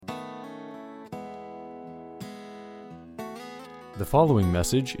The following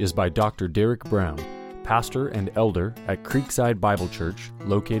message is by Dr. Derek Brown, pastor and elder at Creekside Bible Church,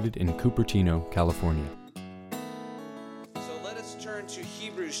 located in Cupertino, California. So let us turn to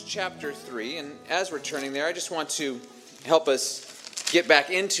Hebrews chapter 3, and as we're turning there, I just want to help us get back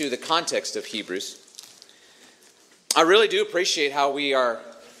into the context of Hebrews. I really do appreciate how me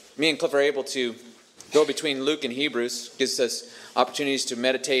and Cliff are able to go between Luke and Hebrews. It gives us opportunities to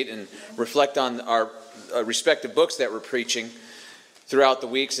meditate and reflect on our respective books that we're preaching throughout the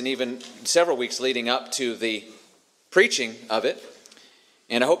weeks and even several weeks leading up to the preaching of it.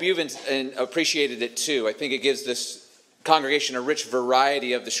 And I hope you've appreciated it too. I think it gives this congregation a rich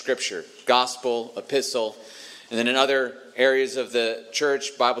variety of the Scripture, gospel, epistle, and then in other areas of the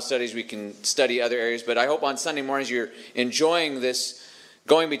church, Bible studies, we can study other areas. But I hope on Sunday mornings you're enjoying this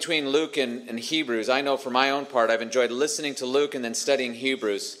going between Luke and Hebrews. I know for my own part, I've enjoyed listening to Luke and then studying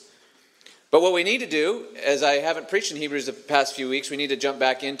Hebrews. But what we need to do, as I haven't preached in Hebrews the past few weeks, we need to jump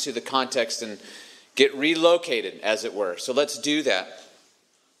back into the context and get relocated, as it were. So let's do that.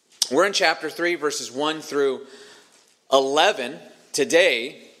 We're in chapter 3, verses 1 through 11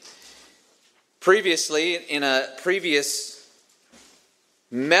 today. Previously, in a previous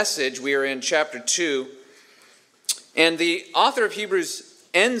message, we are in chapter 2. And the author of Hebrews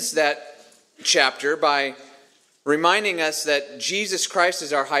ends that chapter by reminding us that Jesus Christ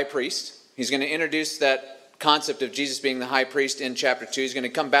is our high priest. He's going to introduce that concept of Jesus being the high priest in chapter 2. He's going to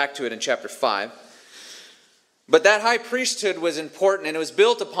come back to it in chapter 5. But that high priesthood was important, and it was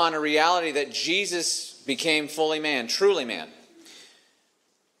built upon a reality that Jesus became fully man, truly man.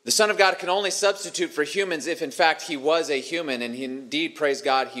 The Son of God can only substitute for humans if, in fact, he was a human, and indeed, praise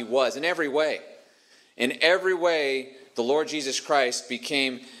God, he was in every way. In every way, the Lord Jesus Christ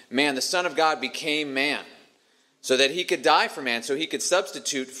became man. The Son of God became man so that he could die for man, so he could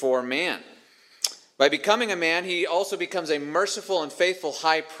substitute for man. By becoming a man, he also becomes a merciful and faithful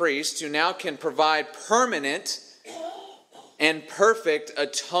high priest who now can provide permanent and perfect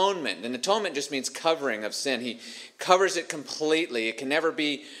atonement. And atonement just means covering of sin. He covers it completely. It can never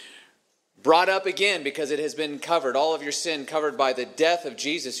be brought up again because it has been covered. All of your sin covered by the death of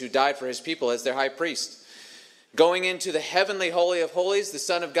Jesus, who died for his people as their high priest. Going into the heavenly holy of holies, the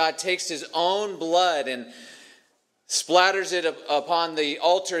Son of God takes his own blood and splatters it upon the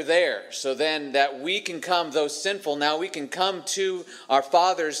altar there, so then that we can come, though sinful, now we can come to our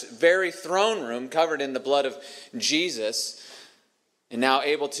Father's very throne room covered in the blood of Jesus, and now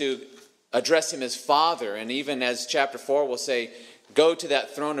able to address him as Father, and even as chapter 4 will say, go to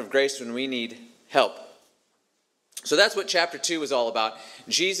that throne of grace when we need help. So that's what chapter 2 is all about.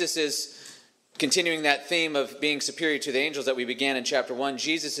 Jesus is continuing that theme of being superior to the angels that we began in chapter 1.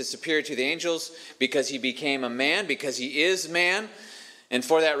 Jesus is superior to the angels because he became a man, because he is man. And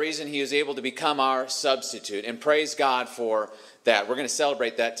for that reason, he is able to become our substitute. And praise God for that. We're going to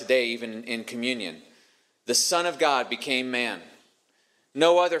celebrate that today, even in communion. The Son of God became man.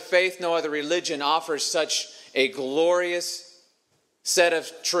 No other faith, no other religion offers such a glorious set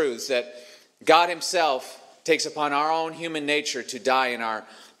of truths that God himself takes upon our own human nature to die in our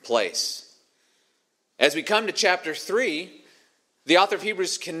place. As we come to chapter 3, the author of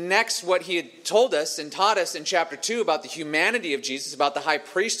Hebrews connects what he had told us and taught us in chapter 2 about the humanity of Jesus, about the high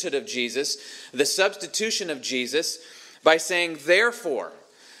priesthood of Jesus, the substitution of Jesus, by saying, therefore.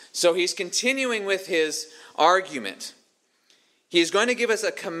 So he's continuing with his argument. He's going to give us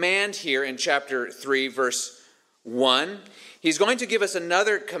a command here in chapter 3, verse 1. He's going to give us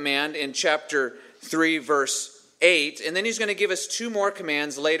another command in chapter 3, verse 8. And then he's going to give us two more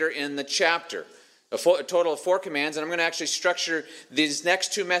commands later in the chapter. A total of 4 commands, and I'm going to actually structure these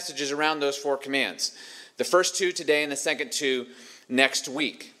next 2 messages around those 4 commands. The first 2 today and the second 2 next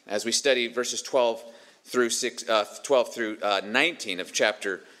week, as we study verses 12 through 19 of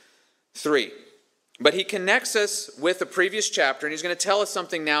chapter 3. But he connects us with the previous chapter, and he's going to tell us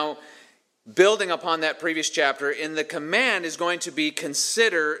something now, building upon that previous chapter. And the command is going to be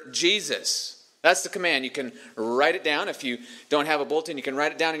consider Jesus. That's the command. You can write it down. If you don't have a bulletin, you can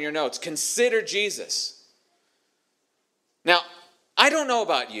write it down in your notes. Consider Jesus. Now, I don't know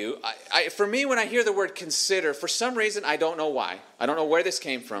about you. For me, when I hear the word consider, for some reason, I don't know why. I don't know where this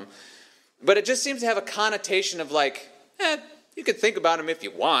came from. But it just seems to have a connotation of like, you can think about him if you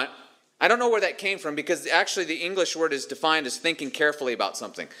want. I don't know where that came from because actually the English word is defined as thinking carefully about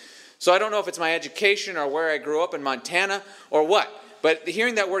something. So I don't know if it's my education or where I grew up in Montana or what. But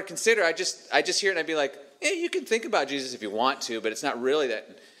hearing that word consider, I just hear it and I'd be like, you can think about Jesus if you want to, but it's not really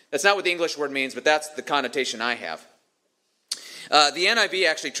that. That's not what the English word means, but that's the connotation I have. The NIV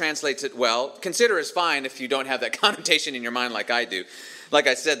actually translates it well. Consider is fine if you don't have that connotation in your mind like I do. Like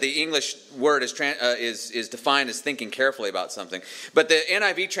I said, the English word is defined as thinking carefully about something. But the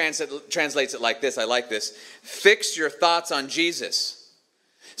NIV translates it like this. I like this. Fix your thoughts on Jesus.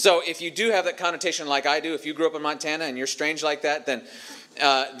 So if you do have that connotation like I do, if you grew up in Montana and you're strange like that,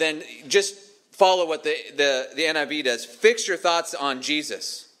 then just follow what the NIV does. Fix your thoughts on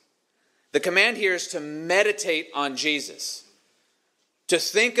Jesus. The command here is to meditate on Jesus. To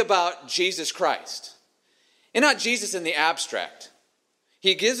think about Jesus Christ. And not Jesus in the abstract.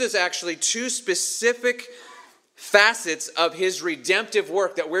 He gives us actually two specific facets of his redemptive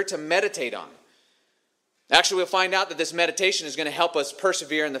work that we're to meditate on. Actually, we'll find out that this meditation is going to help us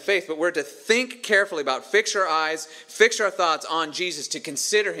persevere in the faith, but we're to think carefully about, fix our eyes, fix our thoughts on Jesus, to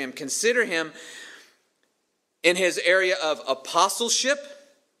consider him in his area of apostleship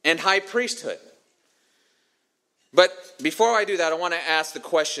and high priesthood. But before I do that, I want to ask the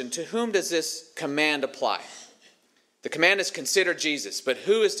question, to whom does this command apply? The command is consider Jesus, but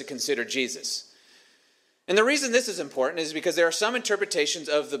who is to consider Jesus? And the reason this is important is because there are some interpretations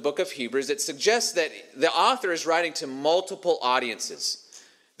of the book of Hebrews that suggest that the author is writing to multiple audiences.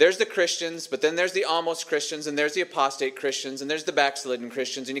 There's the Christians, but then there's the almost Christians, and there's the apostate Christians, and there's the backslidden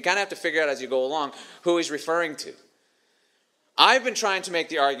Christians, and you kind of have to figure out as you go along who he's referring to. I've been trying to make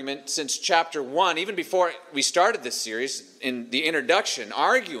the argument since chapter 1, even before we started this series, in the introduction,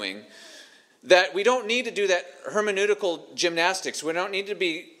 arguing that we don't need to do that hermeneutical gymnastics. We don't need to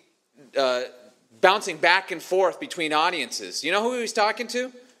be bouncing back and forth between audiences. You know who he's talking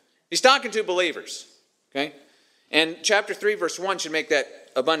to? He's talking to believers. Okay? And chapter 3, verse 1 should make that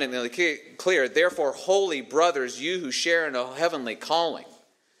abundantly clear. Therefore, holy brothers, you who share in a heavenly calling.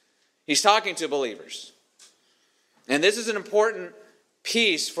 He's talking to believers. And this is an important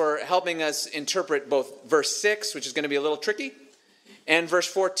piece for helping us interpret both verse 6, which is going to be a little tricky, and verse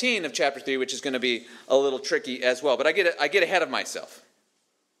 14 of chapter 3, which is going to be a little tricky as well. But I get ahead of myself.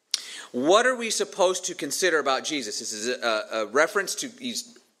 What are we supposed to consider about Jesus? This is a reference to,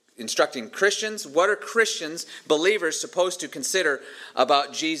 he's instructing Christians. What are Christians, believers, supposed to consider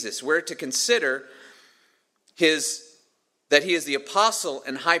about Jesus? We're to consider that he is the apostle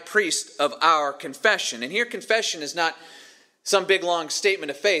and high priest of our confession. And here confession is not some big long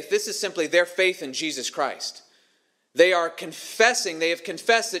statement of faith. This is simply their faith in Jesus Christ. They have confessed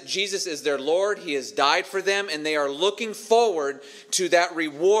that Jesus is their Lord, he has died for them, and they are looking forward to that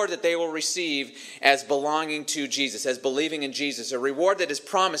reward that they will receive as belonging to Jesus, as believing in Jesus, a reward that is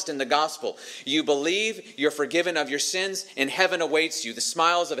promised in the gospel. You believe, you're forgiven of your sins, and heaven awaits you. The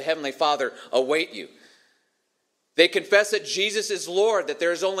smiles of a heavenly Father await you. They confess that Jesus is Lord, that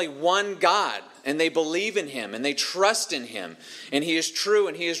there is only one God, and they believe in him, and they trust in him, and he is true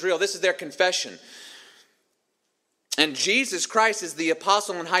and he is real. This is their confession. And Jesus Christ is the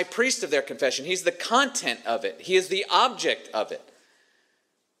apostle and high priest of their confession. He's the content of it. He is the object of it.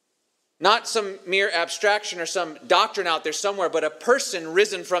 Not some mere abstraction or some doctrine out there somewhere, but a person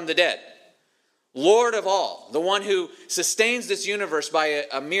risen from the dead. Lord of all, the one who sustains this universe by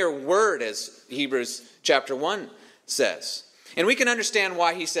a mere word, as Hebrews chapter 1 says. And we can understand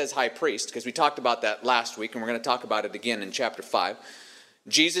why he says high priest, because we talked about that last week, and we're going to talk about it again in chapter 5.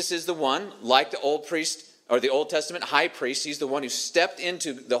 Jesus is the one, like the old priest, or the Old Testament high priest. He's the one who stepped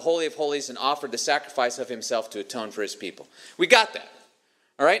into the Holy of Holies and offered the sacrifice of himself to atone for his people. We got that.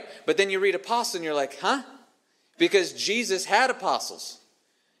 All right? But then you read apostle and you're like, huh? Because Jesus had apostles.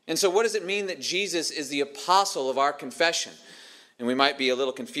 And so what does it mean that Jesus is the apostle of our confession? And we might be a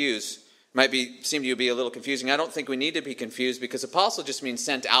little confused. Seem to be a little confusing. I don't think we need to be confused, because apostle just means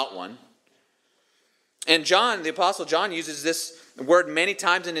sent out one. And John, the apostle John, uses this word many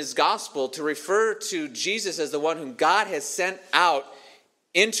times in his gospel to refer to Jesus as the one whom God has sent out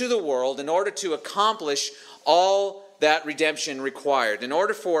into the world in order to accomplish all that redemption required. In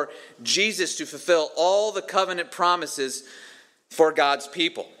order for Jesus to fulfill all the covenant promises for God's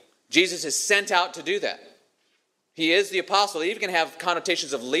people. Jesus is sent out to do that. He is the apostle. He even can have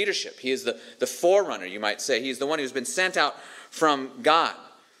connotations of leadership. He is the forerunner, you might say. He's the one who's been sent out from God.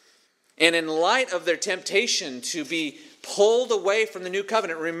 And in light of their temptation to be pulled away from the new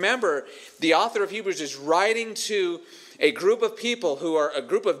covenant, remember, the author of Hebrews is writing to a group of people who are a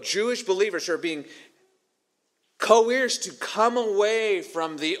group of Jewish believers who are being coerced to come away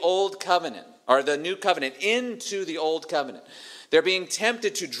from the old covenant, or the new covenant, into the old covenant. They're being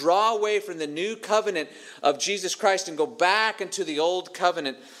tempted to draw away from the new covenant of Jesus Christ and go back into the old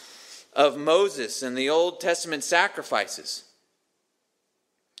covenant of Moses and the Old Testament sacrifices.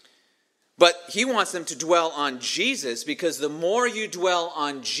 But he wants them to dwell on Jesus, because the more you dwell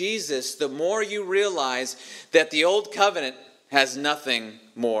on Jesus, the more you realize that the old covenant has nothing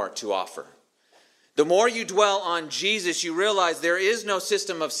more to offer. The more you dwell on Jesus, you realize there is no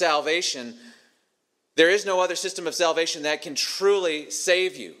system of salvation. There is no other system of salvation that can truly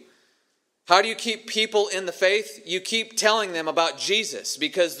save you. How do you keep people in the faith? You keep telling them about Jesus,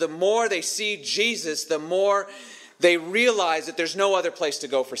 because the more they see Jesus, the more they realize that there's no other place to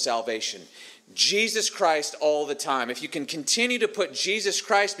go for salvation. Jesus Christ all the time. If you can continue to put Jesus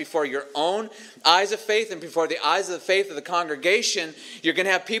Christ before your own eyes of faith and before the eyes of the faith of the congregation, you're going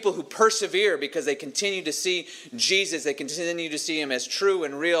to have people who persevere because they continue to see Jesus. They continue to see him as true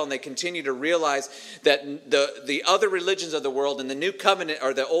and real, and they continue to realize that the other religions of the world and the new covenant,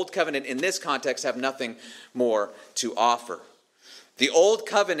 or the old covenant in this context, have nothing more to offer. The old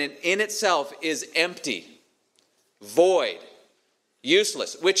covenant in itself is empty, void,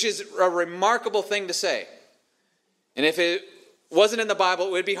 useless, which is a remarkable thing to say. And if it wasn't in the Bible,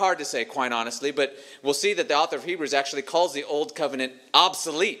 it would be hard to say, quite honestly, but we'll see that the author of Hebrews actually calls the old covenant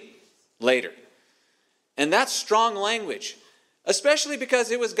obsolete later. And that's strong language, especially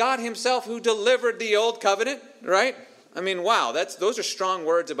because it was God himself who delivered the old covenant, right? I mean, wow, those are strong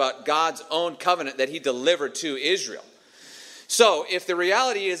words about God's own covenant that he delivered to Israel. So, if the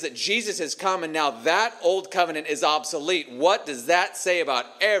reality is that Jesus has come and now that old covenant is obsolete, what does that say about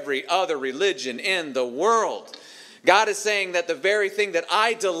every other religion in the world? God is saying that the very thing that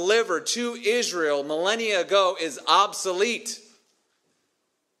I delivered to Israel millennia ago is obsolete.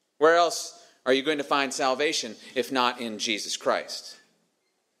 Where else are you going to find salvation if not in Jesus Christ?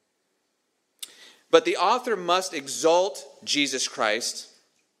 But the author must exalt Jesus Christ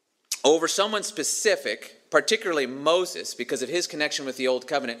over someone specific, particularly Moses, because of his connection with the Old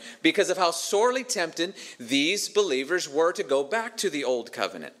Covenant, because of how sorely tempted these believers were to go back to the Old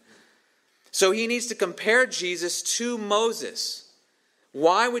Covenant. So he needs to compare Jesus to Moses.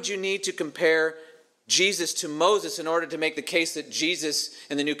 Why would you need to compare Jesus to Moses in order to make the case that Jesus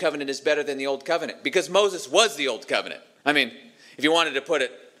in the New Covenant is better than the Old Covenant? Because Moses was the Old Covenant. I mean, if you wanted to put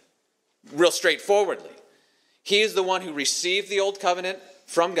it real straightforwardly. He is the one who received the Old Covenant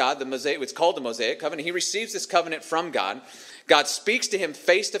from God, the Mosaic, it's called the Mosaic covenant. He receives this covenant from God. God speaks to him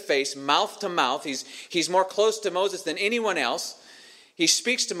face to face, mouth to mouth. He's more close to Moses than anyone else. He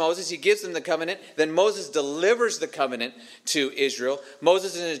speaks to Moses. He gives them the covenant. Then Moses delivers the covenant to Israel.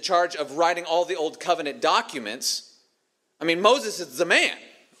 Moses is in charge of writing all the Old Covenant documents. I mean, Moses is the man,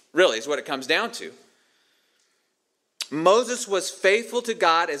 really, is what it comes down to. Moses was faithful to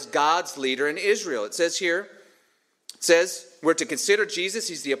God as God's leader in Israel. It says here, we're to consider Jesus.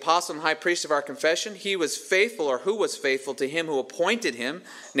 He's the apostle and high priest of our confession. He was faithful, or who was faithful to him who appointed him,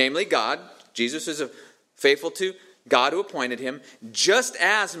 namely God. Jesus is faithful to God who appointed him, just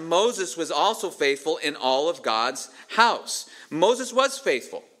as Moses was also faithful in all of God's house. Moses was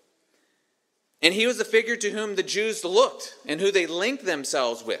faithful. And he was the figure to whom the Jews looked and who they linked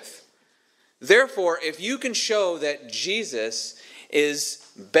themselves with. Therefore, if you can show that Jesus is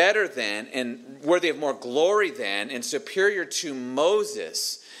better than and worthy of more glory than and superior to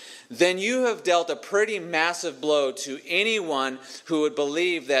Moses, then you have dealt a pretty massive blow to anyone who would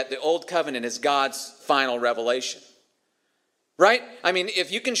believe that the Old Covenant is God's final revelation. Right? I mean,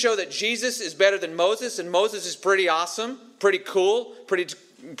 if you can show that Jesus is better than Moses, and Moses is pretty awesome, pretty cool,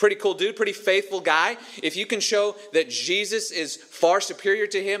 pretty cool dude, pretty faithful guy, if you can show that Jesus is far superior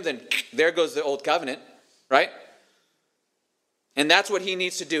to him, then there goes the Old Covenant, right? And that's what he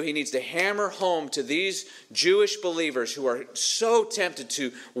needs to do. He needs to hammer home to these Jewish believers who are so tempted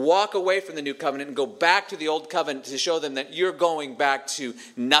to walk away from the new covenant and go back to the old covenant, to show them that you're going back to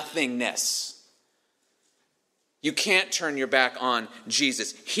nothingness. You can't turn your back on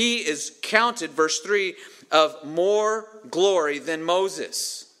Jesus. He is counted, verse 3, of more glory than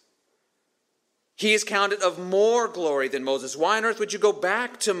Moses. He is counted of more glory than Moses. Why on earth would you go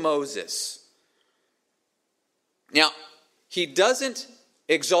back to Moses? Now, he doesn't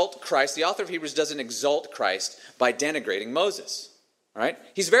exalt Christ. The author of Hebrews doesn't exalt Christ by denigrating Moses. All right?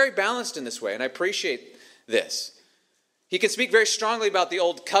 He's very balanced in this way, and I appreciate this. He can speak very strongly about the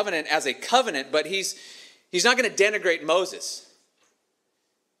old covenant as a covenant, but he's not going to denigrate Moses.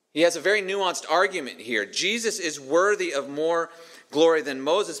 He has a very nuanced argument here. Jesus is worthy of more glory than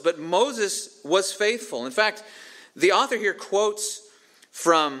Moses, but Moses was faithful. In fact, the author here quotes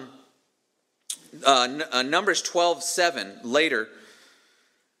from Numbers 12:7 later.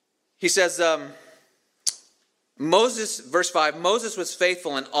 He says, Moses, verse 5, Moses was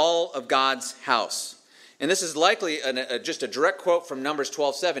faithful in all of God's house. And this is likely just a direct quote from Numbers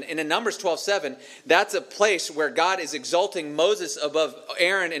 12:7. And in Numbers 12:7, that's a place where God is exalting Moses above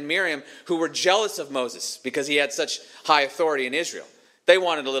Aaron and Miriam, who were jealous of Moses because he had such high authority in Israel. They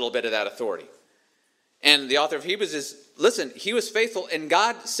wanted a little bit of that authority. And the author of Hebrews is listen, he was faithful, and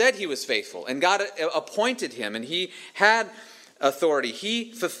God said he was faithful, and God appointed him, and he had authority.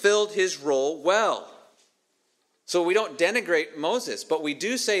 He fulfilled his role well. So we don't denigrate Moses, but we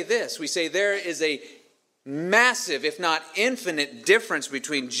do say this. We say there is a massive, if not infinite, difference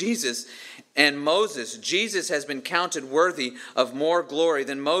between Jesus and Moses. Jesus has been counted worthy of more glory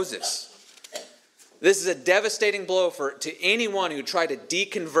than Moses. This is a devastating blow to anyone who tried to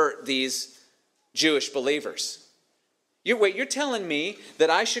deconvert these Jewish believers. You're telling me that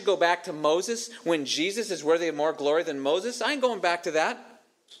I should go back to Moses when Jesus is worthy of more glory than Moses? I ain't going back to that.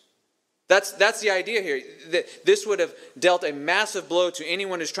 That's the idea here. This would have dealt a massive blow to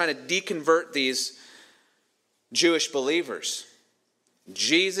anyone who's trying to deconvert these Jewish believers.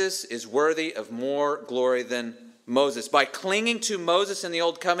 Jesus is worthy of more glory than Moses. By clinging to Moses in the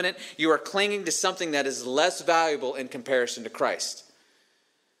Old Covenant, you are clinging to something that is less valuable in comparison to Christ.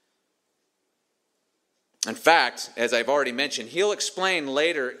 In fact, as I've already mentioned, he'll explain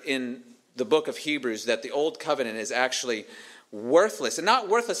later in the book of Hebrews that the Old Covenant is actually worthless. And not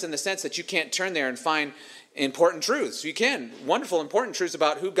worthless in the sense that you can't turn there and find important truths. You can. Wonderful, important truths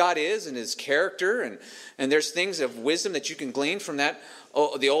about who God is and his character. And there's things of wisdom that you can glean from that,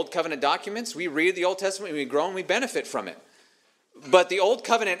 the Old Covenant documents. We read the Old Testament, we grow, and we benefit from it. But the Old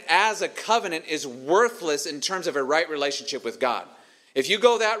Covenant as a covenant is worthless in terms of a right relationship with God. If you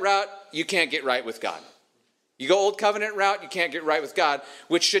go that route, you can't get right with God. You go Old Covenant route, you can't get right with God,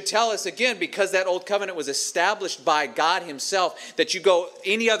 which should tell us, again, because that Old Covenant was established by God himself, that you go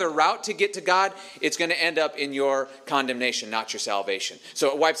any other route to get to God, it's going to end up in your condemnation, not your salvation.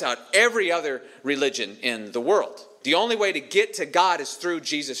 So it wipes out every other religion in the world. The only way to get to God is through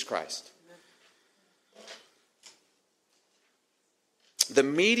Jesus Christ. The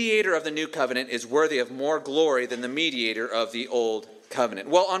mediator of the new covenant is worthy of more glory than the mediator of the old covenant.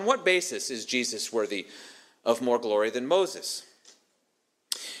 Well, on what basis is Jesus worthy of more glory than Moses?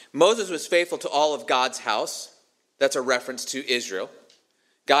 Moses was faithful to all of God's house. That's a reference to Israel.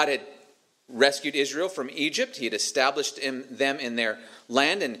 God had rescued Israel from Egypt. He had established them in their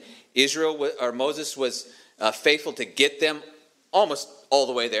land, and Moses was faithful to get them almost all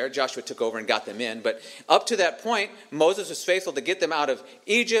the way there. Joshua took over and got them in. But up to that point, Moses was faithful to get them out of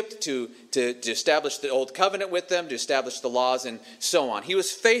Egypt, to establish the old covenant with them, to establish the laws, and so on. He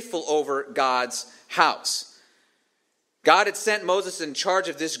was faithful over God's house. God had sent Moses in charge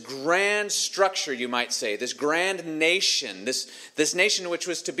of this grand structure, you might say, this grand nation, this nation which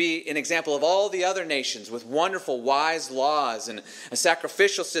was to be an example of all the other nations with wonderful, wise laws and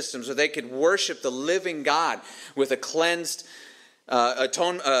sacrificial systems where they could worship the living God with a cleansed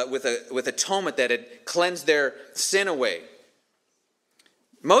with atonement that had cleansed their sin away.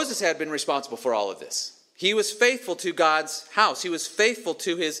 Moses had been responsible for all of this. He was faithful to God's house. He was faithful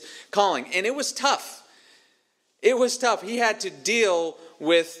to his calling, and it was tough. It was tough. He had to deal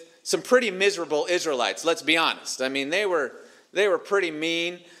with some pretty miserable Israelites, let's be honest. I mean, they were pretty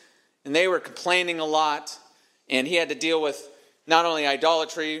mean, and they were complaining a lot, and he had to deal with not only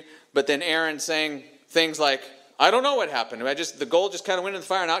idolatry, but then Aaron saying things like, I don't know what happened. The gold just kind of went in the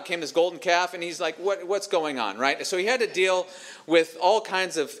fire, and out came this golden calf, and he's like, what's going on, right? So he had to deal with all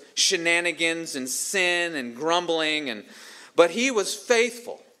kinds of shenanigans and sin and grumbling, but he was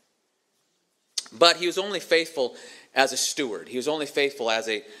faithful. But he was only faithful as a steward. He was only faithful as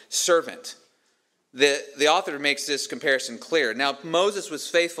a servant. The author makes this comparison clear. Now, Moses was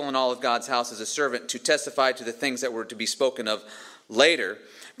faithful in all of God's house as a servant to testify to the things that were to be spoken of later.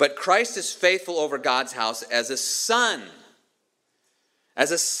 But Christ is faithful over God's house as a son.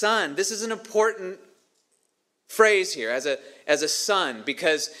 As a son. This is an important phrase here, as a son.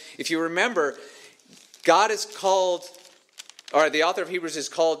 Because if you remember, God is called, or the author of Hebrews is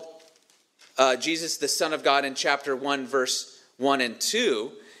called Jesus the Son of God in chapter 1, verse 1 and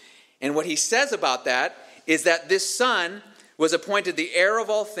 2. And what he says about that is that this son was appointed the heir of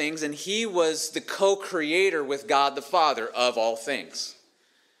all things, and he was the co-creator with God the Father of all things.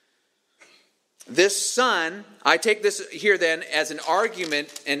 This son, I take this here then as an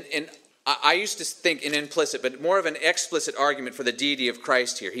argument, and I used to think an implicit, but more of an explicit argument for the deity of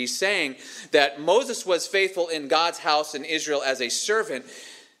Christ here. He's saying that Moses was faithful in God's house in Israel as a servant.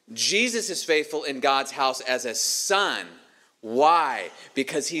 Jesus is faithful in God's house as a son. Why?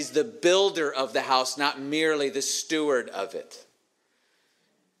 Because he's the builder of the house, not merely the steward of it.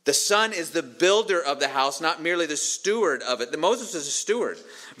 The son is the builder of the house, not merely the steward of it. Moses is a steward.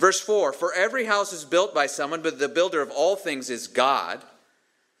 Verse 4, for every house is built by someone, but the builder of all things is God.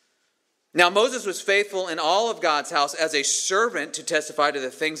 Now Moses was faithful in all of God's house as a servant to testify to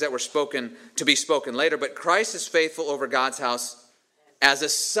the things that were to be spoken later, but Christ is faithful over God's house as a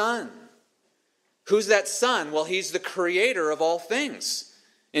son Who's that Son? Well, he's the creator of all things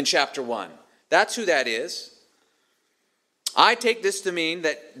in chapter 1. That's who that is. I take this to mean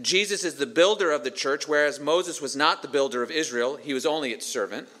that Jesus is the builder of the church, whereas Moses was not the builder of Israel. He was only its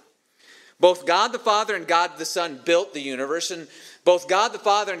servant. Both God the Father and God the Son built the universe, and both God the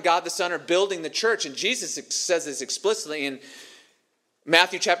Father and God the Son are building the church. And Jesus says this explicitly in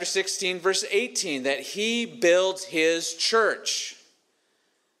Matthew chapter 16, verse 18, that he builds his church.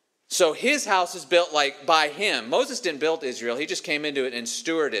 So his house is built like by him. Moses didn't build Israel. He just came into it and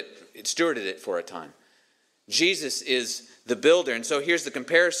stewarded it for a time. Jesus is the builder. And so here's the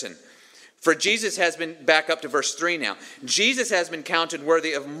comparison. For Jesus has been, back up to verse 3 now. Jesus has been counted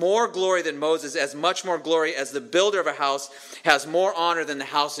worthy of more glory than Moses, as much more glory as the builder of a house has more honor than the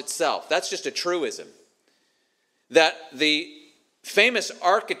house itself. That's just a truism. That the famous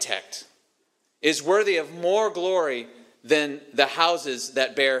architect is worthy of more glory than the houses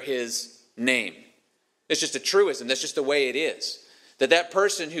that bear his name. It's just a truism. That's just the way it is. That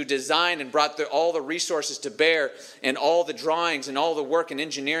person who designed and brought all the resources to bear and all the drawings and all the work and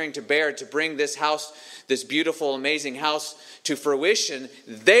engineering to bear to bring this house, this beautiful, amazing house to fruition,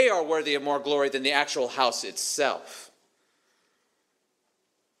 they are worthy of more glory than the actual house itself.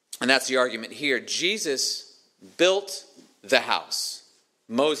 And that's the argument here. Jesus built the house.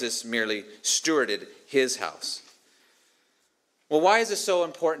 Moses merely stewarded his house. Well, why is this so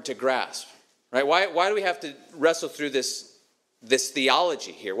important to grasp? Right? Why do we have to wrestle through this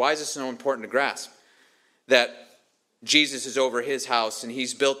theology here? Why is this so important to grasp? That Jesus is over his house and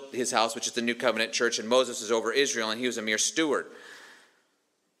he's built his house, which is the New Covenant church, and Moses is over Israel and he was a mere steward.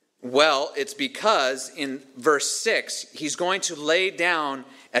 Well, it's because in verse 6, he's going to lay down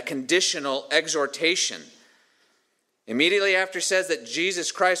a conditional exhortation. Immediately after he says that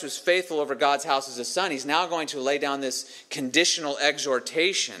Jesus Christ was faithful over God's house as a son, he's now going to lay down this conditional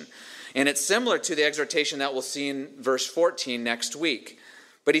exhortation. And it's similar to the exhortation that we'll see in verse 14 next week.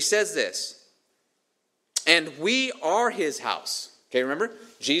 But he says this, and we are his house. Okay, remember?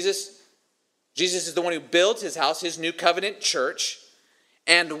 Jesus is the one who builds his house, his new covenant church,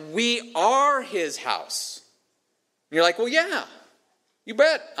 and we are his house. And you're like, well, yeah, you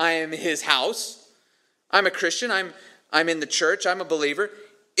bet I am his house. I'm a Christian. I'm in the church. I'm a believer.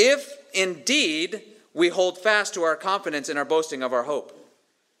 If indeed we hold fast to our confidence and our boasting of our hope.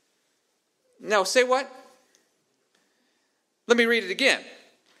 Now, say what? Let me read it again.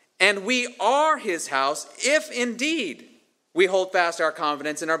 And we are his house if indeed we hold fast our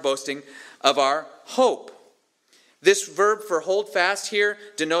confidence and our boasting of our hope. This verb for hold fast here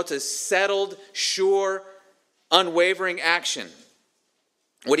denotes a settled, sure, unwavering action.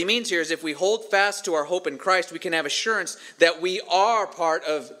 What he means here is if we hold fast to our hope in Christ, we can have assurance that we are part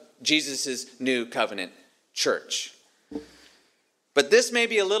of Jesus' new covenant church. But this may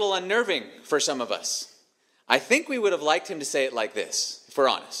be a little unnerving for some of us. I think we would have liked him to say it like this, if we're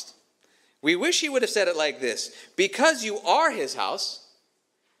honest. We wish he would have said it like this. Because you are his house,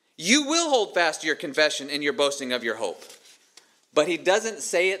 you will hold fast to your confession and your boasting of your hope. But he doesn't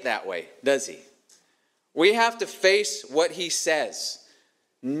say it that way, does he? We have to face what he says,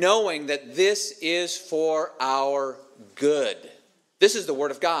 knowing that this is for our good. This is the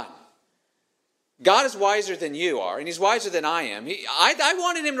word of God. God is wiser than you are, and he's wiser than I am. I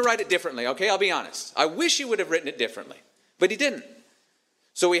wanted him to write it differently, okay? I'll be honest. I wish he would have written it differently, but he didn't.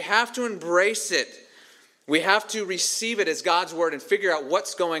 So we have to embrace it. We have to receive it as God's word and figure out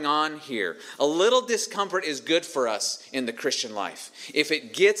what's going on here. A little discomfort is good for us in the Christian life if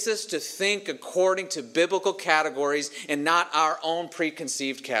it gets us to think according to biblical categories and not our own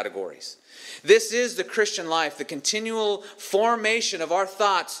preconceived categories. This is the Christian life, the continual formation of our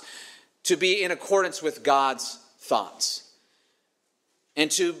thoughts to be in accordance with God's thoughts. And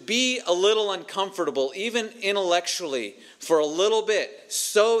to be a little uncomfortable, even intellectually, for a little bit,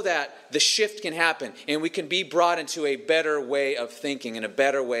 so that the shift can happen and we can be brought into a better way of thinking and a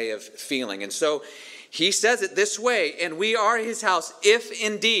better way of feeling. And so he says it this way, and we are his house if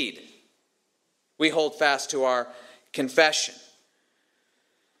indeed we hold fast to our confession.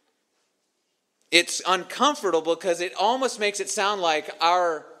 It's uncomfortable because it almost makes it sound like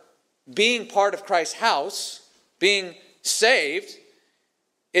our being part of Christ's house, being saved,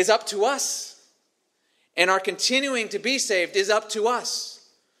 is up to us. And our continuing to be saved is up to us.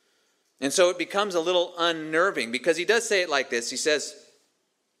 And so it becomes a little unnerving because he does say it like this. He says,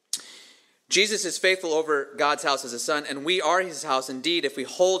 Jesus is faithful over God's house as a son, and we are his house indeed if we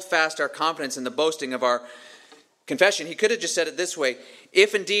hold fast our confidence in the boasting of our confession. He could have just said it this way,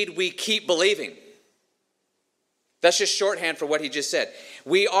 if indeed we keep believing. That's just shorthand for what he just said.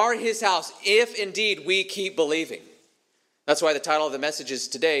 We are his house if indeed we keep believing. That's why the title of the message is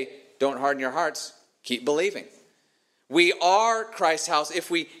today, Don't Harden Your Hearts, keep believing. We are Christ's house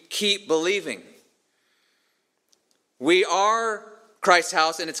if we keep believing. We are Christ's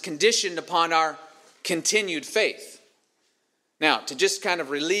house, and it's conditioned upon our continued faith. Now, to just kind of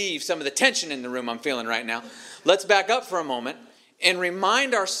relieve some of the tension in the room I'm feeling right now, let's back up for a moment and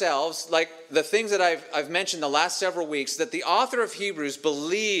remind ourselves, like the things that I've mentioned the last several weeks, that the author of Hebrews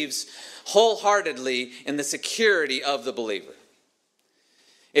believes wholeheartedly in the security of the believer.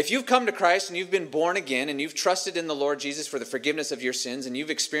 If you've come to Christ and you've been born again and you've trusted in the Lord Jesus for the forgiveness of your sins and you've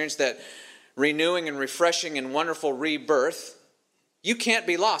experienced that renewing and refreshing and wonderful rebirth, you can't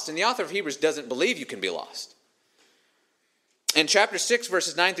be lost. And the author of Hebrews doesn't believe you can be lost. In chapter 6,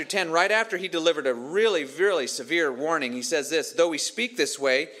 verses 9 through 10, right after he delivered a really, really severe warning, he says this, though we speak this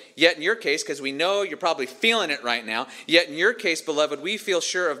way, yet in your case, because we know you're probably feeling it right now, yet in your case, beloved, we feel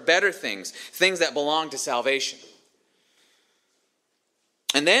sure of better things, things that belong to salvation.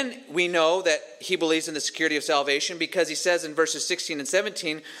 And then we know that he believes in the security of salvation because he says in verses 16 and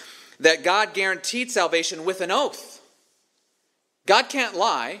 17 that God guaranteed salvation with an oath. God can't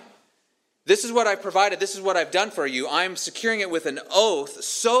lie. This is what I've provided. This is what I've done for you. I'm securing it with an oath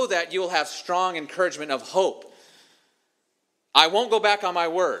so that you'll have strong encouragement of hope. I won't go back on my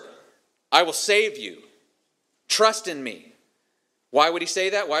word. I will save you. Trust in me. Why would he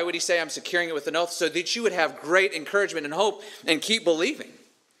say that? Why would he say I'm securing it with an oath? So that you would have great encouragement and hope and keep believing.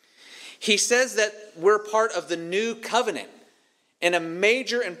 He says that we're part of the new covenant. And a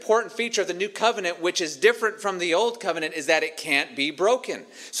major important feature of the new covenant, which is different from the old covenant, is that it can't be broken.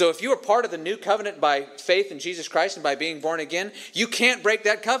 So if you are part of the new covenant by faith in Jesus Christ and by being born again, you can't break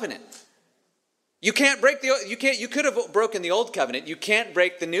that covenant. You can't break you could have broken the old covenant. You can't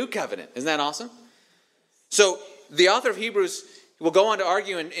break the new covenant. Isn't that awesome? So the author of Hebrews will go on to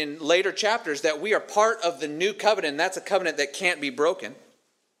argue in later chapters that we are part of the new covenant, and that's a covenant that can't be broken.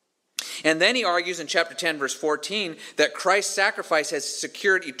 And then he argues in chapter 10, verse 14, that Christ's sacrifice has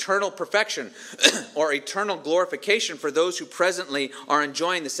secured eternal perfection or eternal glorification for those who presently are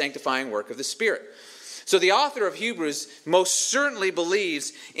enjoying the sanctifying work of the Spirit. So the author of Hebrews most certainly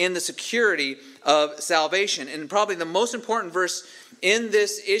believes in the security of salvation. And probably the most important verse in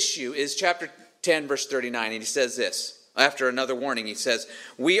this issue is chapter 10, verse 39. And he says this, after another warning, he says,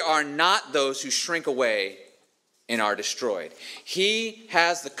 "We are not those who shrink away and are destroyed." He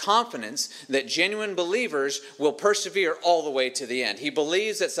has the confidence that genuine believers will persevere all the way to the end. He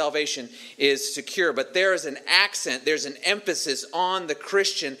believes that salvation is secure, but there is an accent, there's an emphasis on the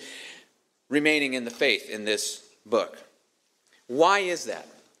Christian remaining in the faith in this book. Why is that?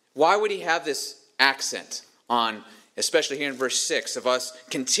 Why would he have this accent on, especially here in verse 6, of us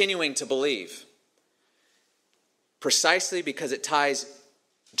continuing to believe? Precisely because it ties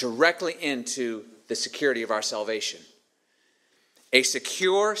directly into the security of our salvation. A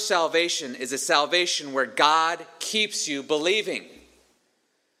secure salvation is a salvation where God keeps you believing.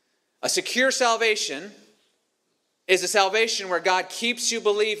 A secure salvation is a salvation where God keeps you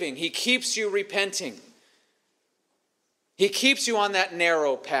believing. He keeps you repenting. He keeps you on that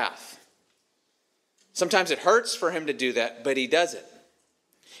narrow path. Sometimes it hurts for him to do that, but he does it.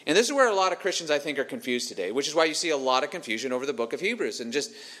 And this is where a lot of Christians, I think, are confused today, which is why you see a lot of confusion over the book of Hebrews and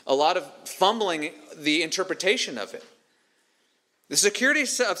just a lot of fumbling the interpretation of it. The security of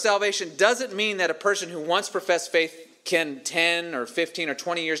salvation doesn't mean that a person who once professed faith can 10 or 15 or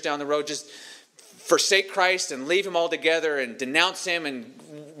 20 years down the road just forsake Christ and leave him altogether and denounce him and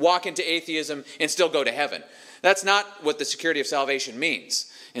walk into atheism and still go to heaven. That's not what the security of salvation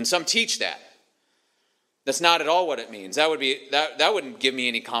means. And some teach that. That's not at all what it means. That wouldn't give me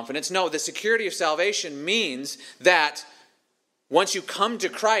any confidence. No, the security of salvation means that once you come to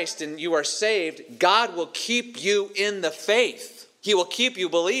Christ and you are saved, God will keep you in the faith. He will keep you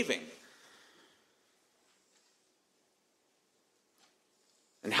believing.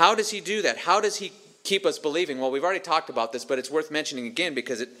 And how does he do that? How does he keep us believing? Well, we've already talked about this, but it's worth mentioning again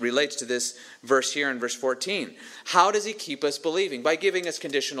because it relates to this verse here in verse 14. How does he keep us believing? By giving us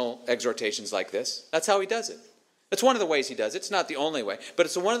conditional exhortations like this. That's how he does it. That's one of the ways he does it. It's not the only way, but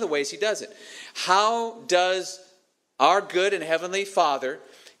it's one of the ways he does it. How does our good and heavenly Father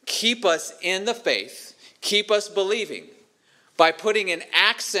keep us in the faith, keep us believing? By putting an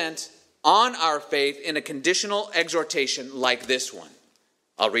accent on our faith in a conditional exhortation like this one.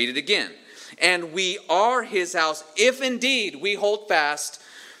 I'll read it again. And we are his house, if indeed we hold fast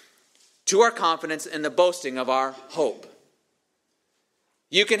to our confidence in the boasting of our hope.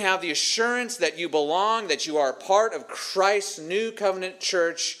 You can have the assurance that you belong, that you are part of Christ's new covenant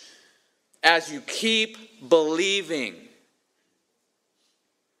church as you keep believing.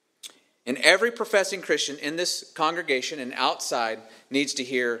 And every professing Christian in this congregation and outside needs to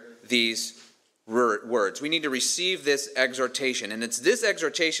hear these words. We need to receive this exhortation. And it's this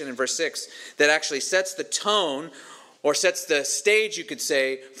exhortation in verse 6 that actually sets the tone, or sets the stage, you could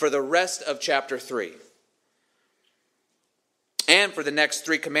say, for the rest of chapter 3. And for the next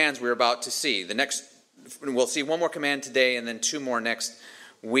 3 commands we're about to see. We'll see one more command today and then 2 more next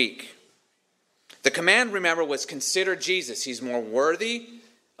week. The command, remember, was consider Jesus. He's more worthy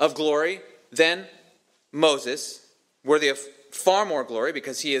of glory than Moses. Worthy of far more glory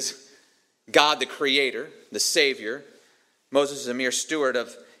because he is God the Creator, the Savior. Moses is a mere steward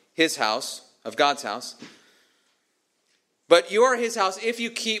of his house, of God's house. But you are his house if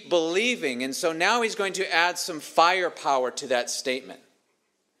you keep believing. And so now he's going to add some firepower to that statement.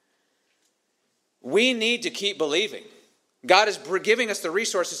 We need to keep believing. God is giving us the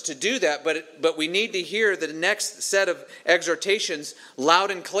resources to do that, but we need to hear the next set of exhortations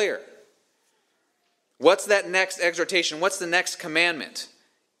loud and clear. What's that next exhortation? What's the next commandment?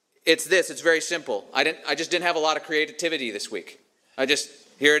 It's this. It's very simple. I just didn't have a lot of creativity this week.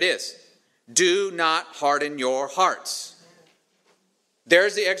 Here it is. Do not harden your hearts.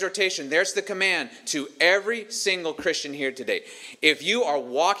 There's the exhortation. There's the command to every single Christian here today. If you are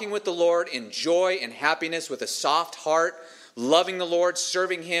walking with the Lord in joy and happiness with a soft heart, loving the Lord,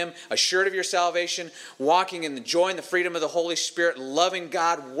 serving Him, assured of your salvation, walking in the joy and the freedom of the Holy Spirit, loving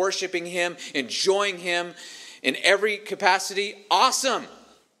God, worshiping Him, enjoying Him in every capacity, awesome.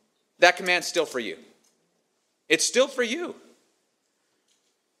 That command's still for you. It's still for you.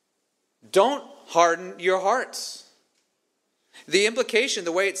 Don't harden your hearts. The implication,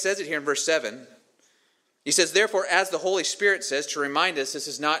 the way it says it here in verse 7, he says, therefore, as the Holy Spirit says, to remind us this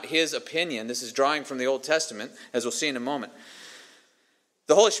is not his opinion. This is drawing from the Old Testament, as we'll see in a moment.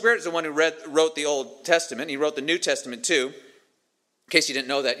 The Holy Spirit is the one who wrote the Old Testament. He wrote the New Testament too. In case you didn't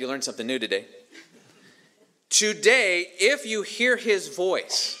know that, you learned something new today. Today, if you hear his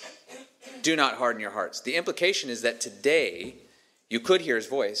voice, do not harden your hearts. The implication is that today you could hear his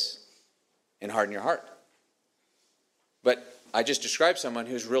voice and harden your heart. But I just described someone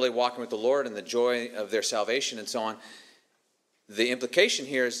who's really walking with the Lord and the joy of their salvation and so on. The implication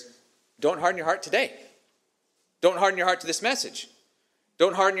here is don't harden your heart today. Don't harden your heart to this message.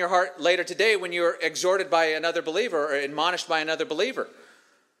 Don't harden your heart later today when you're exhorted by another believer or admonished by another believer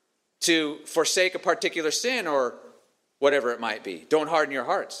to forsake a particular sin or whatever it might be. Don't harden your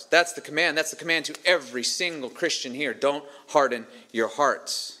hearts. That's the command. That's the command to every single Christian here. Don't harden your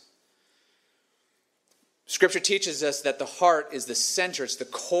hearts. Scripture teaches us that the heart is the center. It's the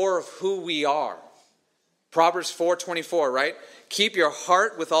core of who we are. Proverbs 4:24, right? Keep your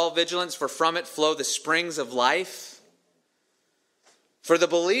heart with all vigilance, for from it flow the springs of life. For the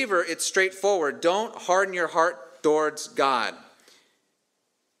believer, it's straightforward. Don't harden your heart towards God.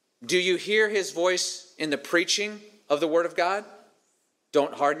 Do you hear his voice in the preaching of the Word of God?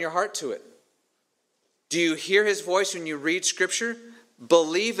 Don't harden your heart to it. Do you hear his voice when you read Scripture?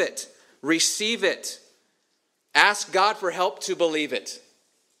 Believe it. Receive it. Ask God for help to believe it.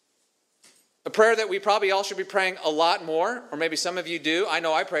 A prayer that we probably all should be praying a lot more, or maybe some of you do. I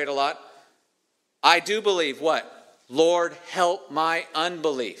know I prayed a lot. I do believe what? Lord, help my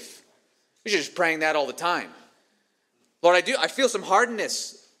unbelief. We should just praying that all the time. Lord, I feel some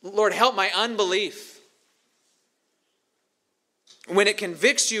hardness. Lord, help my unbelief. When it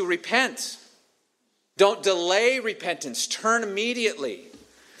convicts you, repent. Don't delay repentance. Turn immediately.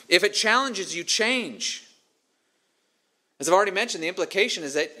 If it challenges you, change. As I've already mentioned, the implication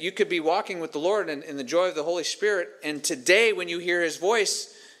is that you could be walking with the Lord in the joy of the Holy Spirit, and today when you hear his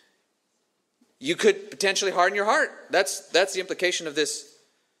voice, you could potentially harden your heart. That's the implication of this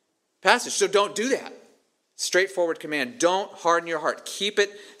passage. So don't do that. Straightforward command. Don't harden your heart. Keep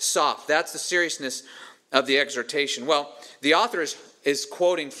it soft. That's the seriousness of the exhortation. Well, the author is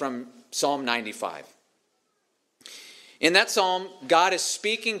quoting from Psalm 95. In that psalm, God is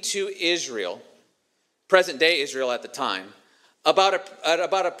speaking to Israel, present-day Israel at the time, about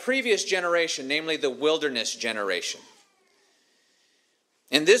a previous generation, namely the wilderness generation.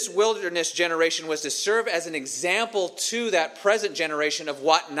 And this wilderness generation was to serve as an example to that present generation of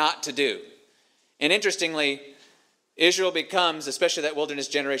what not to do. And interestingly, Israel becomes, especially that wilderness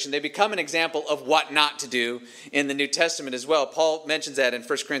generation, they become an example of what not to do in the New Testament as well. Paul mentions that in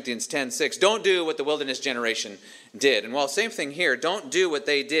 1 Corinthians 10:6. Don't do what the wilderness generation did. And well, same thing here. Don't do what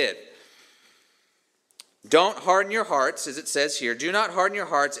they did. Don't harden your hearts, as it says here. Do not harden your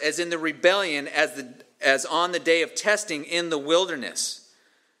hearts as in the rebellion, as on the day of testing in the wilderness.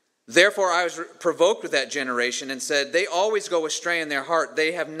 Therefore I was provoked with that generation and said, they always go astray in their heart.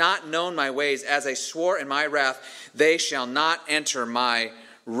 They have not known my ways. As I swore in my wrath, they shall not enter my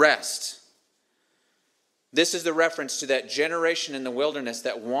rest. This is the reference to that generation in the wilderness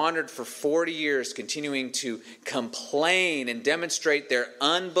that wandered for 40 years, continuing to complain and demonstrate their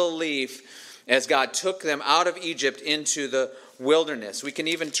unbelief as God took them out of Egypt into the wilderness. We can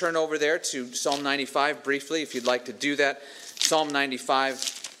even turn over there to Psalm 95 briefly, if you'd like to do that. Psalm 95,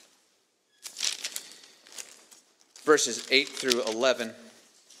 verses 8 through 11.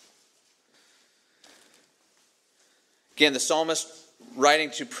 Again, the psalmist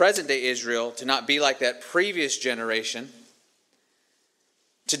writing to present-day Israel to not be like that previous generation.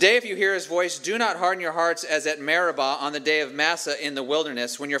 Today, if you hear his voice, do not harden your hearts as at Meribah on the day of Massah in the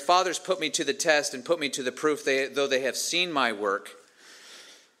wilderness, when your fathers put me to the test and put me to the proof, though they have seen my work.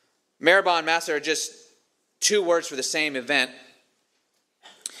 Meribah and Massah are just two words for the same event.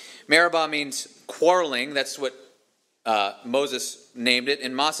 Meribah means quarreling. That's what Moses named it,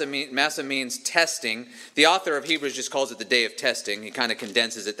 and Massah means testing. The author of Hebrews just calls it the day of testing. He kind of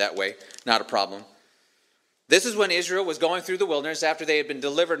condenses it that way. Not a problem. This is when Israel was going through the wilderness after they had been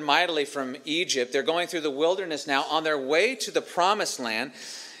delivered mightily from Egypt. They're going through the wilderness now on their way to the promised land,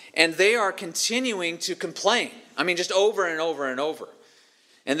 and they are continuing to complain. I mean, just over and over and over.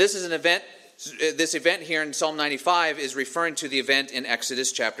 And this is an event. This event here in Psalm 95 is referring to the event in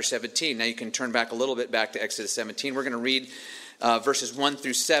Exodus chapter 17. Now you can turn back a little bit back to Exodus 17. We're going to read verses 1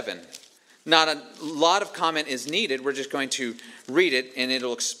 through 7. Not a lot of comment is needed. We're just going to read it and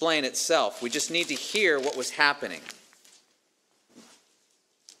it'll explain itself. We just need to hear what was happening.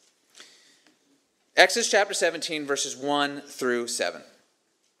 Exodus chapter 17, verses 1 through 7.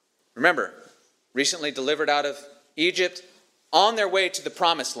 Remember, recently delivered out of Egypt, on their way to the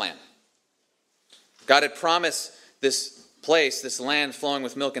promised land. God had promised this place, this land flowing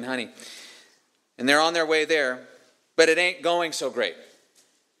with milk and honey. And they're on their way there, but it ain't going so great.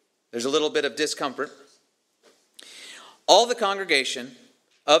 There's a little bit of discomfort. All the congregation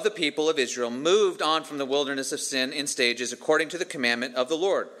of the people of Israel moved on from the wilderness of sin in stages according to the commandment of the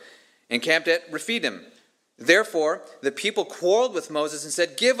Lord, and camped at Rephidim. Therefore, the people quarreled with Moses and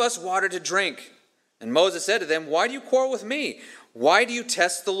said, "Give us water to drink." And Moses said to them, "Why do you quarrel with me? Why do you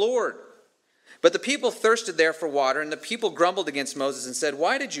test the Lord?" But the people thirsted there for water, and the people grumbled against Moses and said,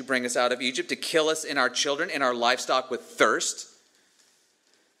 "Why did you bring us out of Egypt to kill us and our children and our livestock with thirst?"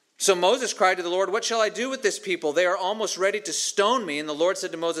 So Moses cried to the Lord, "What shall I do with this people? They are almost ready to stone me." And the Lord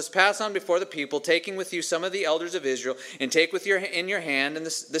said to Moses, "Pass on before the people, taking with you some of the elders of Israel, and take in your hand and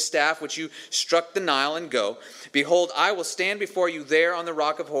the staff which you struck the Nile, and go. Behold, I will stand before you there on the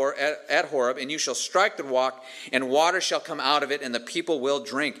rock of at Horeb, and you shall strike the rock, and water shall come out of it, and the people will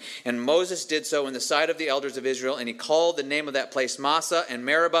drink." And Moses did so in the sight of the elders of Israel, and he called the name of that place Massah and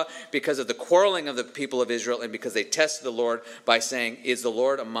Meribah, because of the quarreling of the people of Israel, and because they tested the Lord by saying, "Is the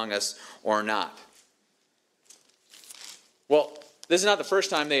Lord among us or not?" Well, this is not the first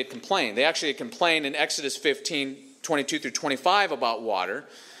time they had complained. They actually had complained in Exodus 15, 22 through 25 about water.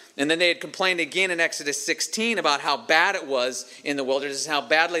 And then they had complained again in Exodus 16 about how bad it was in the wilderness and how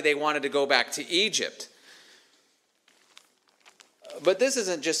badly they wanted to go back to Egypt. But this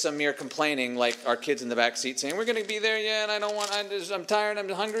isn't just some mere complaining like our kids in the back seat saying, "We're going to be there yet, I'm tired, I'm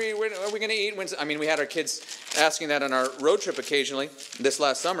hungry, where are we going to eat?" I mean, we had our kids asking that on our road trip occasionally this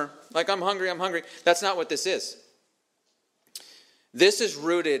last summer. Like, I'm hungry. That's not what this is. This is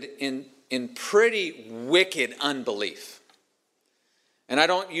rooted in pretty wicked unbelief. And I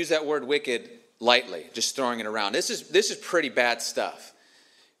don't use that word wicked lightly, just throwing it around. This is pretty bad stuff.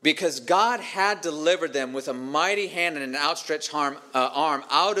 Because God had delivered them with a mighty hand and an outstretched arm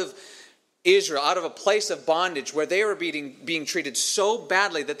out of Israel, out of a place of bondage where they were being treated so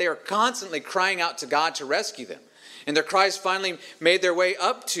badly that they were constantly crying out to God to rescue them. And their cries finally made their way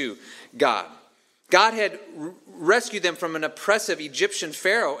up to God. God had rescued them from an oppressive Egyptian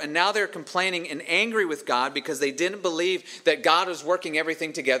Pharaoh, and now they're complaining and angry with God because they didn't believe that God was working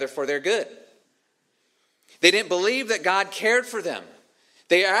everything together for their good. They didn't believe that God cared for them.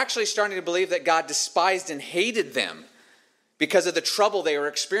 They are actually starting to believe that God despised and hated them because of the trouble they were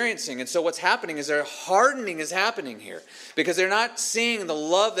experiencing. And so what's happening is their hardening is happening here because they're not seeing the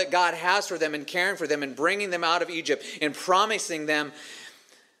love that God has for them and caring for them and bringing them out of Egypt and promising them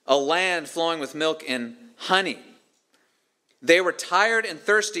a land flowing with milk and honey. They were tired and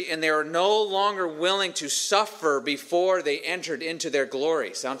thirsty, and they were no longer willing to suffer before they entered into their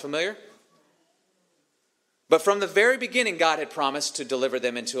glory. Sound familiar? But from the very beginning, God had promised to deliver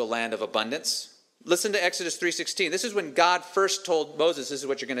them into a land of abundance. Listen to Exodus 3:16. This is when God first told Moses, this is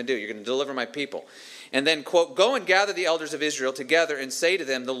what you're going to do. You're going to deliver my people. And then, quote, "Go and gather the elders of Israel together and say to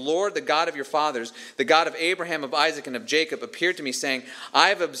them, the Lord, the God of your fathers, the God of Abraham, of Isaac, and of Jacob, appeared to me, saying, I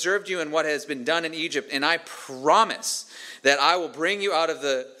have observed you in what has been done in Egypt, and I promise that I will bring you out of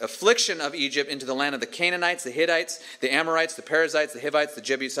the affliction of Egypt into the land of the Canaanites, the Hittites, the Amorites, the Perizzites, the Hivites, the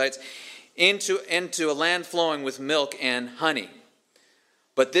Jebusites, into a land flowing with milk and honey."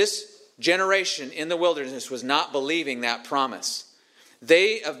 But this generation in the wilderness was not believing that promise.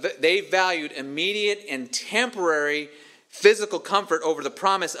 They valued immediate and temporary physical comfort over the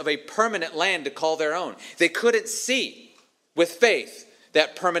promise of a permanent land to call their own. They couldn't see with faith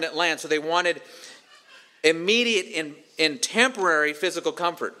that permanent land, so they wanted immediate and temporary physical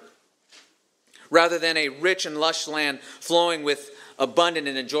comfort rather than a rich and lush land flowing with abundant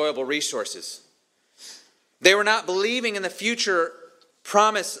and enjoyable resources. They were not believing in the future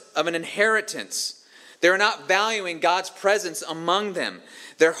promise of an inheritance. They were not valuing God's presence among them.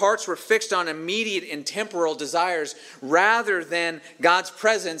 Their hearts were fixed on immediate and temporal desires rather than God's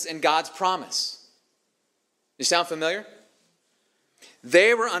presence and God's promise. You sound familiar?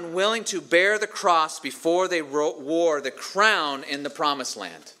 They were unwilling to bear the cross before they wore the crown in the promised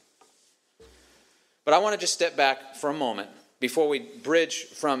land. But I want to just step back for a moment before we bridge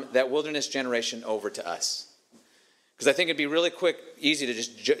from that wilderness generation over to us. Because I think it'd be really easy to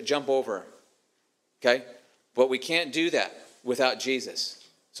just jump over. Okay? But we can't do that without Jesus.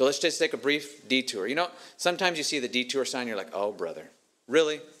 So let's just take a brief detour. You know, sometimes you see the detour sign, you're like, oh, brother,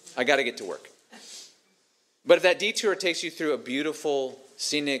 really? I got to get to work. But if that detour takes you through a beautiful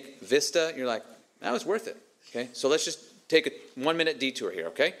scenic vista, you're like, that was worth it. Okay? So let's just take a 1-minute detour here,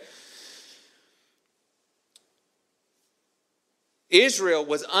 okay? Israel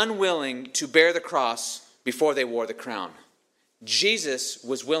was unwilling to bear the cross before they wore the crown. Jesus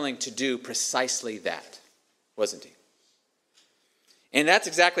was willing to do precisely that, wasn't he? And that's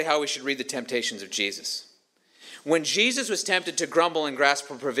exactly how we should read the temptations of Jesus. When Jesus was tempted to grumble and grasp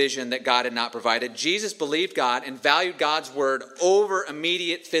for provision that God had not provided, Jesus believed God and valued God's word over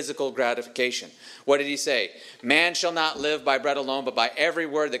immediate physical gratification. What did he say? Man shall not live by bread alone, but by every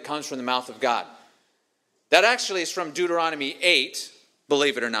word that comes from the mouth of God. That actually is from Deuteronomy 8,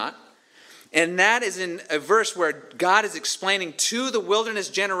 believe it or not. And that is in a verse where God is explaining to the wilderness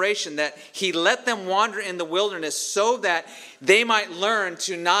generation that he let them wander in the wilderness so that they might learn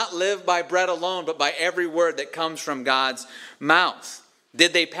to not live by bread alone, but by every word that comes from God's mouth.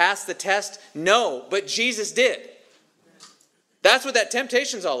 Did they pass the test? No, but Jesus did. That's what that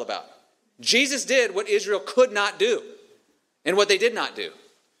temptation is all about. Jesus did what Israel could not do and what they did not do.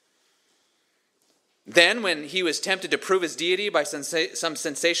 Then, when he was tempted to prove his deity by some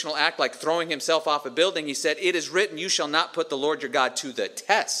sensational act like throwing himself off a building, he said, "It is written, you shall not put the Lord your God to the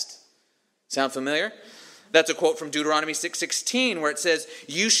test." Sound familiar? That's a quote from Deuteronomy 6:16, where it says,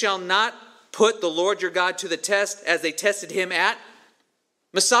 "You shall not put the Lord your God to the test as they tested him at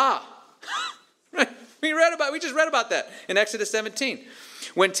Massah." We just read about that in Exodus 17.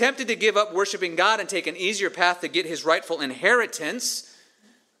 When tempted to give up worshiping God and take an easier path to get his rightful inheritance,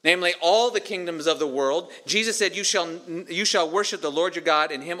 namely all the kingdoms of the world, Jesus said, you shall worship the Lord your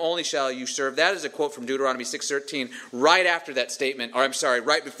God, and him only shall you serve. That is a quote from Deuteronomy 6:13, right after that statement,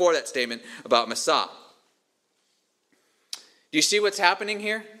 right before that statement about Massah. Do you see what's happening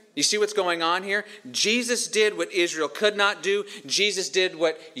here? Do you see what's going on here? Jesus did what Israel could not do. Jesus did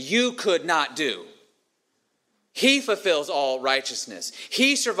what you could not do. He fulfills all righteousness.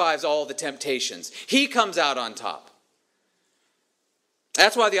 He survives all the temptations. He comes out on top.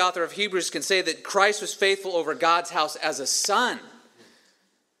 That's why the author of Hebrews can say that Christ was faithful over God's house as a son.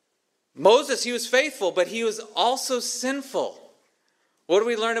 Moses, he was faithful, but he was also sinful. What do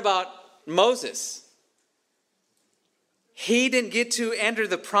we learn about Moses? He didn't get to enter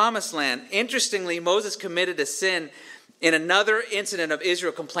the promised land. Interestingly, Moses committed a sin in another incident of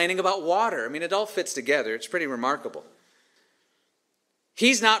Israel complaining about water. I mean, it all fits together. It's pretty remarkable.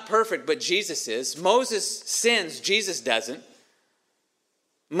 He's not perfect, but Jesus is. Moses sins, Jesus doesn't.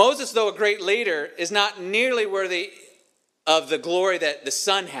 Moses, though a great leader, is not nearly worthy of the glory that the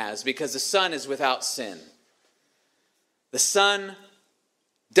Son has, because the Son is without sin. The Son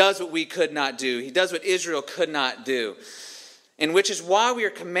does what we could not do. He does what Israel could not do. And which is why we are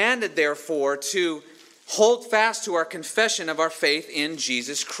commanded, therefore, to hold fast to our confession of our faith in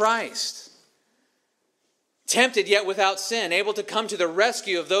Jesus Christ. Tempted yet without sin, able to come to the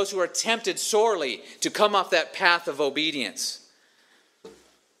rescue of those who are tempted sorely to come off that path of obedience.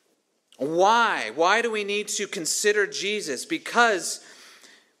 Why? Why do we need to consider Jesus? Because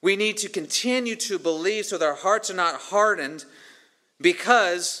we need to continue to believe so that our hearts are not hardened,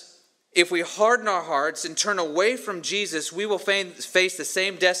 because if we harden our hearts and turn away from Jesus, we will face the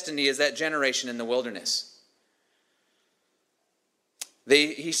same destiny as that generation in the wilderness.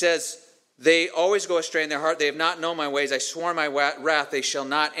 He says, they always go astray in their heart. They have not known my ways. I swore my wrath, they shall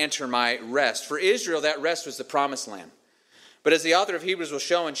not enter my rest. For Israel, that rest was the promised land. But as the author of Hebrews will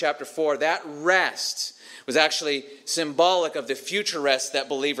show in chapter 4, that rest was actually symbolic of the future rest that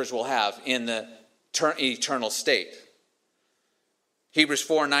believers will have in the eternal state. Hebrews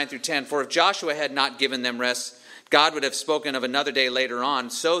 4, 9 through 10. For if Joshua had not given them rest, God would have spoken of another day later on.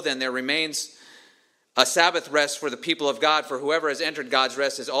 So then there remains a Sabbath rest for the people of God. For whoever has entered God's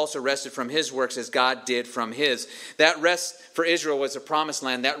rest has also rested from his works as God did from his. That rest for Israel was the promised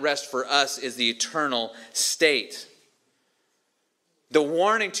land. That rest for us is the eternal state. The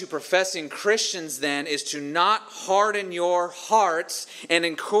warning to professing Christians then is to not harden your hearts and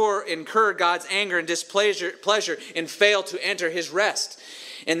incur God's anger and displeasure and fail to enter his rest.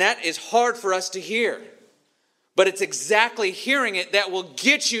 And that is hard for us to hear. But it's exactly hearing it that will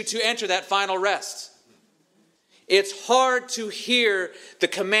get you to enter that final rest. It's hard to hear the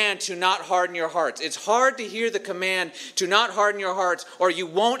command to not harden your hearts. It's hard to hear the command to not harden your hearts, or you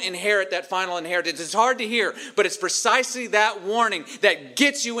won't inherit that final inheritance. It's hard to hear, but it's precisely that warning that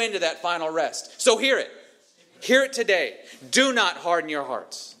gets you into that final rest. So hear it. Hear it today. Do not harden your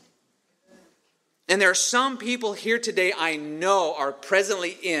hearts. And there are some people here today I know are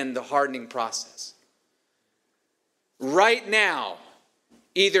presently in the hardening process. Right now,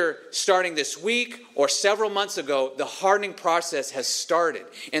 either starting this week or several months ago, the hardening process has started.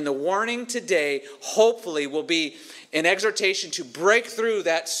 And the warning today, hopefully, will be an exhortation to break through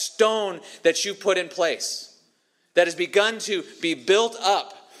that stone that you put in place, that has begun to be built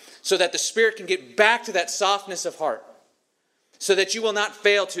up so that the Spirit can get back to that softness of heart, so that you will not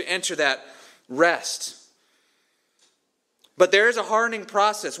fail to enter that rest. But there is a hardening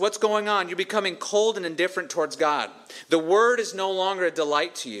process. What's going on? You're becoming cold and indifferent towards God. The word is no longer a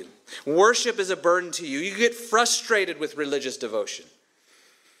delight to you. Worship is a burden to you. You get frustrated with religious devotion.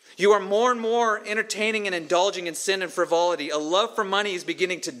 You are more and more entertaining and indulging in sin and frivolity. A love for money is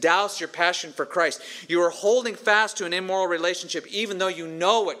beginning to douse your passion for Christ. You are holding fast to an immoral relationship even though you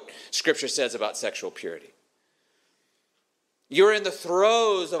know what Scripture says about sexual purity. You're in the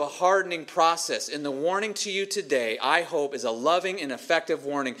throes of a hardening process, and the warning to you today, I hope, is a loving and effective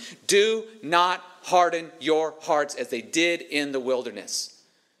warning. Do not harden your hearts as they did in the wilderness.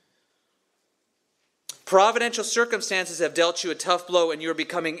 Providential circumstances have dealt you a tough blow, and you're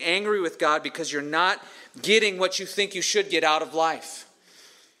becoming angry with God because you're not getting what you think you should get out of life.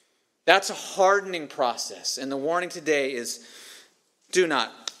 That's a hardening process, and the warning today is, do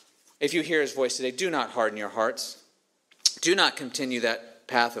not, if you hear his voice today, do not harden your hearts. Do not continue that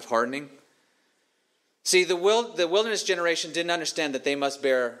path of hardening. See, the wilderness generation didn't understand that they must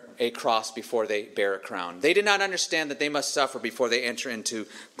bear a cross before they bear a crown. They did not understand that they must suffer before they enter into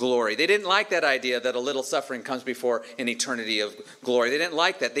glory. They didn't like that idea that a little suffering comes before an eternity of glory. They didn't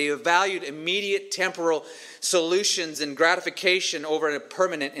like that. They valued immediate temporal solutions and gratification over a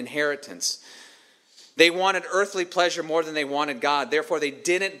permanent inheritance. They wanted earthly pleasure more than they wanted God. Therefore, they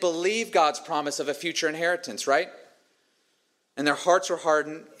didn't believe God's promise of a future inheritance, right? And their hearts were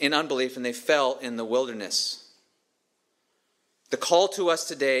hardened in unbelief, and they fell in the wilderness. The call to us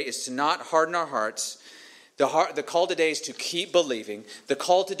today is to not harden our hearts. The call today is to keep believing. The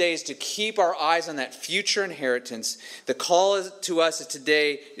call today is to keep our eyes on that future inheritance. The call to us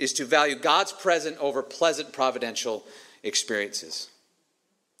today is to value God's present over pleasant providential experiences.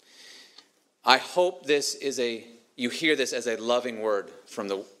 I hope you hear this as a loving word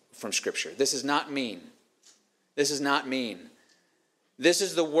from Scripture. This is not mean. This is not mean. This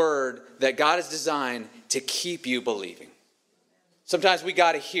is the word that God has designed to keep you believing. Sometimes we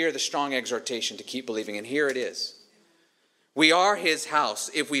got to hear the strong exhortation to keep believing, and here it is. We are his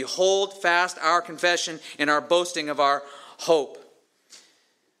house if we hold fast our confession and our boasting of our hope.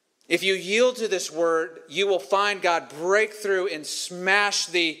 If you yield to this word, you will find God break through and smash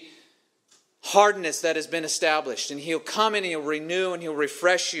the hardness that has been established, and he'll come and he'll renew and he'll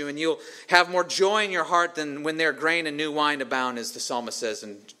refresh you, and you'll have more joy in your heart than when their grain and new wine abound, as the psalmist says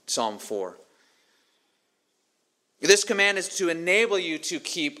in Psalm 4. This command is to enable you to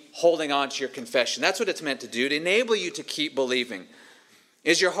keep holding on to your confession. That's what it's meant to do, to enable you to keep believing.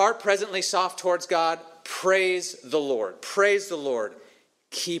 Is your heart presently soft towards God? Praise the Lord. Praise the Lord.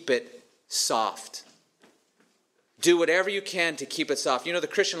 Keep it soft. Do whatever you can to keep it soft. You know, the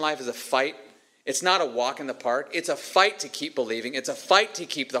Christian life is a fight. It's not a walk in the park. It's a fight to keep believing. It's a fight to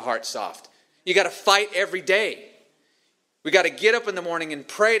keep the heart soft. You got to fight every day. We got to get up in the morning and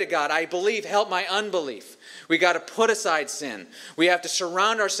pray to God, I believe, help my unbelief. We got to put aside sin. We have to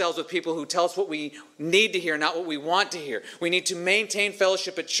surround ourselves with people who tell us what we need to hear, not what we want to hear. We need to maintain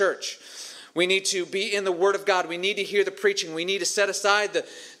fellowship at church. We need to be in the Word of God. We need to hear the preaching. We need to set aside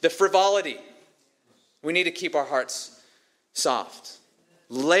the frivolity. We need to keep our hearts soft.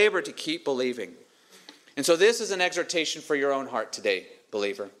 Labor to keep believing. And so this is an exhortation for your own heart today,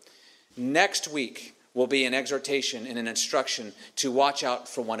 believer. Next week will be an exhortation and an instruction to watch out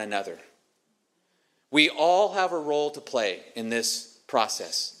for one another. We all have a role to play in this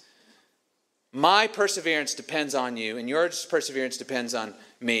process. My perseverance depends on you, and your perseverance depends on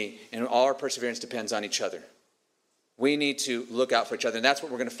me, and all our perseverance depends on each other. We need to look out for each other, and that's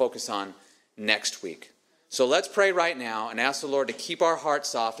what we're going to focus on next week. So let's pray right now and ask the Lord to keep our hearts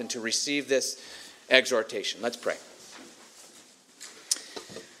soft and to receive this exhortation. Let's pray.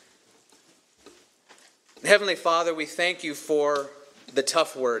 Heavenly Father, we thank you for the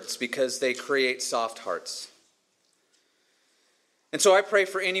tough words because they create soft hearts. And so I pray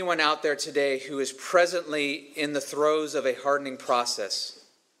for anyone out there today who is presently in the throes of a hardening process,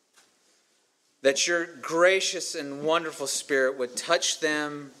 that your gracious and wonderful Spirit would touch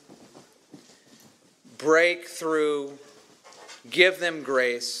them, break through, give them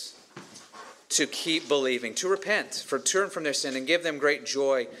grace to keep believing, to repent, to turn from their sin, and give them great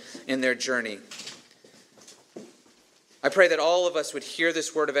joy in their journey. I pray that all of us would hear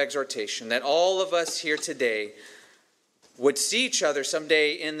this word of exhortation, that all of us here today would see each other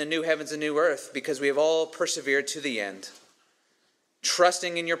someday in the new heavens and new earth because we have all persevered to the end,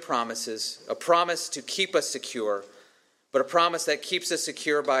 trusting in your promises, a promise to keep us secure, but a promise that keeps us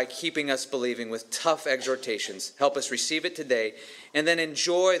secure by keeping us believing with tough exhortations. Help us receive it today and then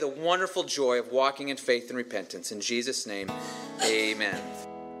enjoy the wonderful joy of walking in faith and repentance. In Jesus' name, amen.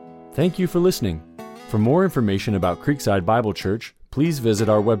 Thank you for listening. For more information about Creekside Bible Church, please visit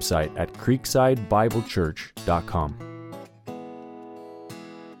our website at creeksidebiblechurch.com.